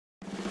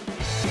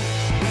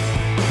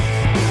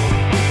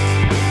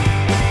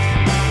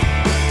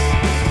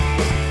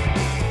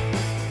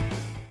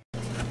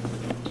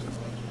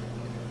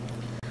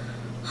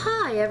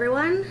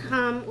everyone,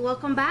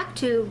 welcome back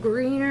to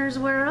Greener's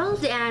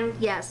World, and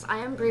yes, I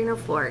am Greener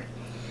Ford.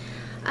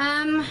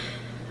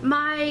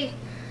 My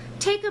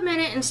take a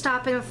minute and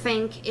stop and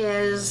think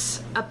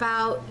is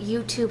about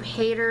YouTube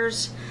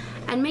haters,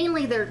 and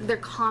mainly their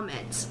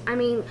comments. I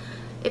mean,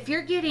 if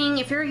you're a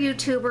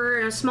YouTuber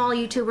and a small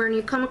YouTuber and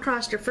you come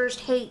across your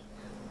first hate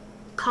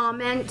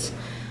comment,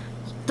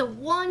 the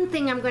one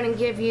thing I'm going to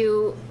give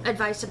you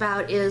advice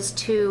about is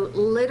to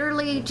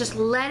literally just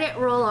let it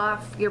roll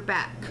off your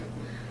back.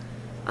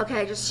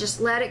 Okay,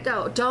 just let it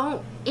go.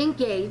 Don't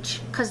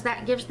engage, because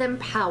that gives them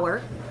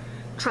power.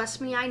 Trust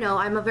me, I know.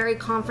 I'm a very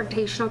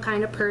confrontational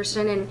kind of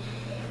person,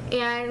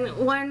 and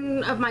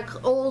one of my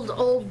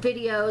old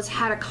videos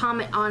had a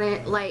comment on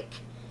it like,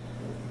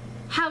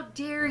 how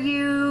dare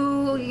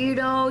you,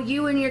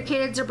 you and your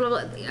kids are blah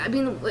blah. I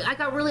mean, I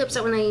got really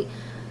upset when they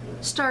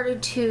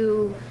started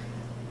to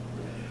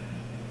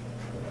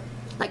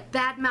like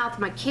badmouth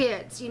my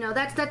kids. You know,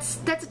 that's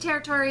a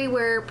territory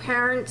where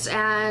parents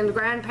and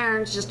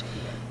grandparents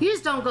you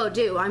just don't go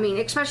do. I mean,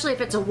 especially if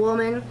it's a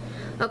woman,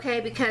 okay,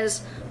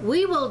 because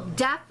we will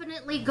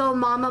definitely go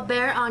mama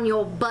bear on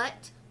your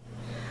butt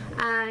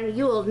and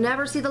you will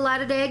never see the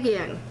light of day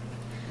again.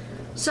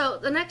 So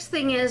the next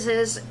thing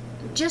is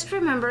just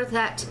remember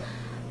that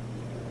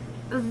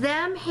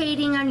them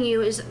hating on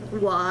you is,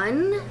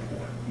 one,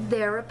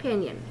 their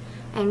opinion,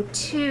 and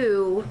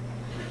two,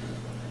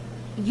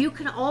 you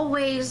can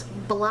always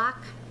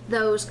block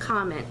those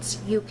comments.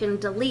 You can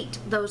delete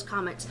those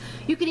comments.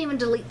 You can even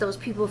delete those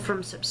people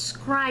from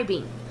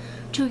subscribing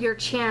to your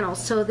channel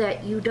so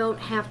that you don't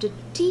have to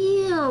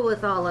deal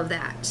with all of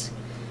that.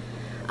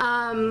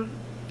 And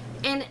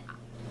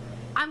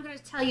I'm going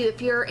to tell you, if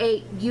you're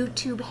a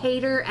YouTube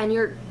hater and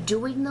you're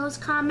doing those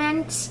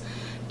comments,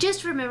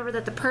 just remember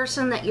that the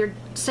person that you're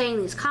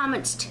saying these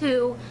comments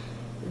to,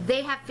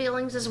 they have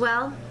feelings as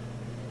well.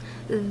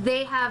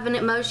 They have an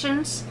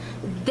emotions,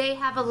 they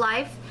have a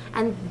life,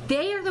 and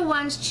they are the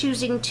ones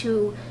choosing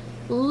to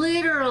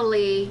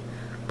literally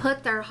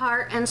put their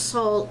heart and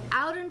soul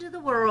out into the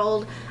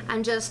world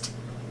and just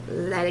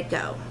let it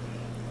go.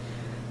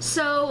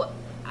 So,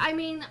 I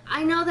mean,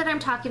 I know that I'm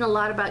talking a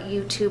lot about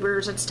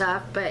YouTubers and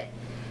stuff, but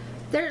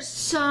there's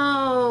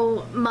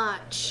so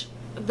much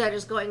that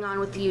is going on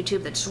with the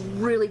YouTube that's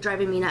really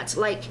driving me nuts.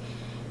 Like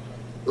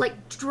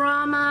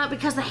drama,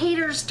 because the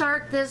haters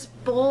start this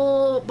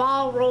ball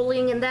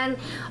rolling, and then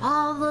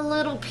all the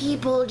little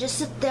people just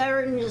sit there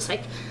and just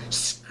like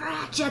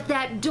scratch at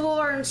that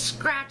door and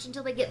scratch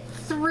until they get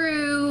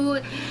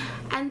through,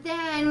 and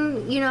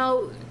then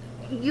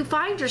you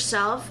find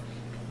yourself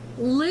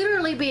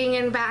literally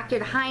being back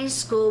in high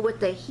school with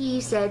the he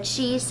said,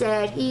 she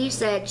said, he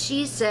said,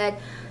 she said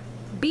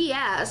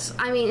BS.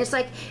 I mean, it's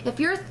like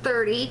if you're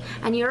 30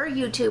 and you're a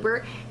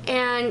YouTuber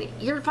and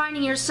you're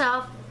finding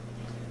yourself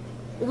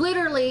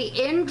literally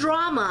in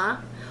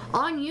drama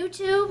on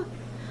YouTube,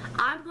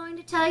 I'm going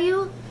to tell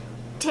you,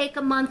 take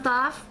a month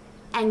off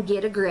and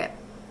get a grip.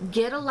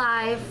 Get a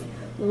life,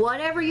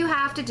 whatever you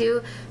have to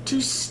do to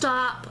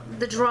stop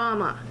the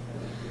drama.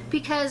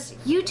 Because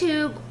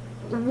YouTube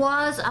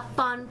was a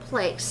fun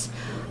place.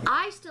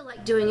 I still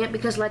like doing it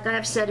because, like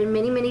I've said in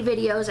many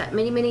videos at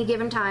many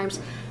given times,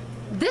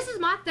 this is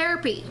my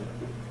therapy.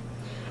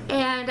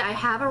 And I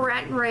have a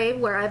rant and rave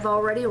where I've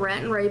already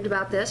rant and raved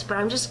about this, but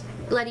I'm just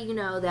letting you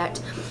know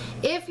that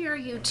if you're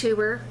a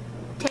YouTuber,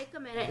 take a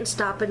minute and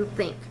stop and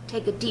think.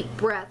 Take a deep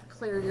breath,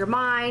 clear your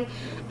mind,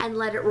 and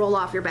let it roll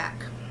off your back.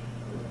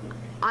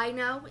 I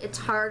know it's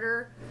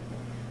harder.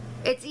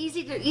 It's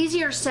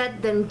easier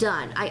said than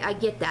done. I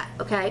get that,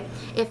 okay?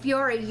 If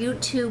you're a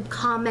YouTube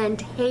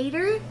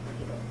commentator,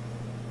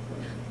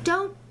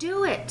 don't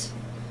do it.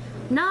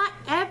 Not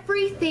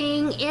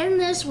everything in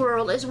this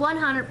world is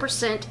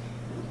 100%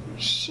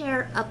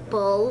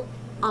 shareable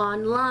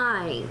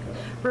online.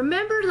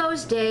 Remember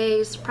those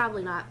days?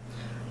 Probably not.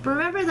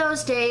 Remember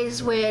those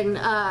days when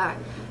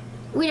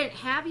we didn't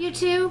have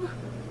YouTube?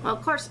 Well,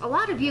 of course, a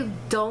lot of you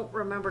don't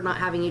remember not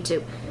having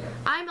YouTube.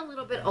 I'm a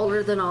little bit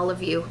older than all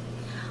of you.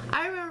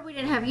 I remember we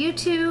didn't have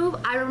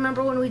YouTube. I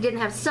remember when we didn't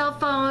have cell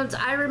phones.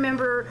 I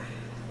remember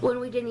when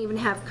we didn't even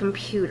have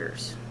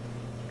computers.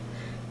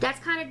 That's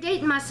kind of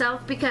dating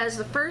myself, because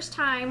the first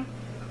time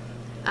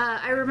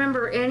I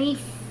remember any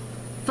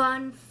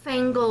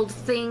fun-fangled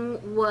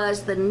thing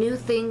was, the new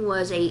thing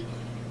was a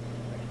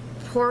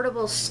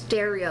portable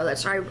stereo.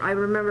 That's I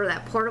remember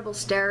that portable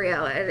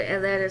stereo,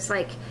 and then it's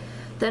like,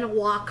 then a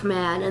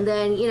Walkman, and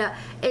then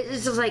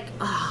it's just like,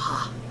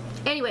 oh.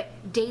 Anyway,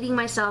 dating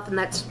myself, and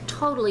that's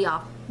totally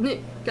off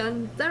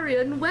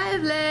Gunsarian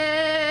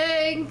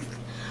wavelength.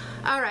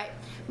 All right,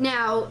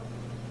 now,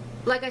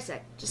 like I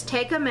said, just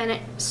take a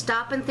minute,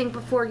 stop and think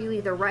before you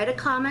either write a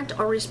comment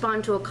or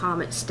respond to a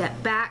comment.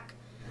 Step back.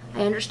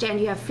 I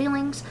understand you have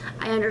feelings.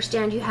 I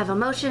understand you have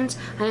emotions.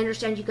 I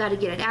understand you got to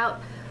get it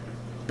out.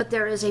 But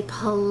there is a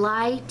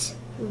polite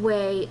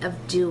way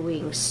of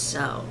doing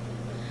so.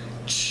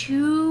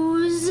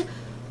 Choose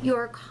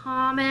your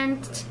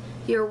comment,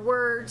 your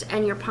words,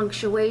 and your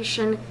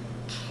punctuation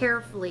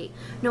carefully.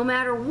 No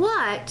matter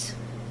what,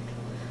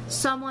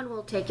 someone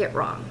will take it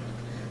wrong.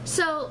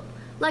 So,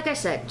 like I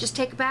said, just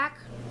take it back,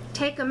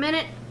 take a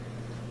minute,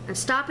 and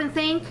stop and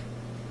think.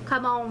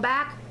 Come on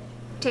back,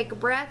 take a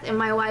breath, and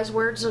my wise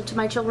words to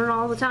my children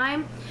all the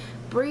time,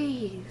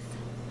 breathe,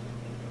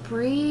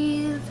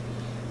 breathe,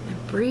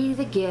 and breathe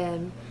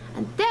again.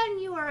 And then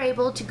you are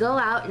able to go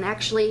out and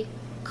actually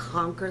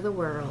conquer the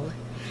world.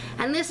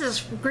 And this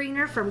is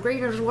Greener from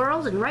Greener's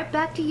World, and right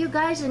back to you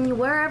guys and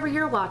wherever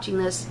you're watching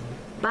this.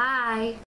 Bye.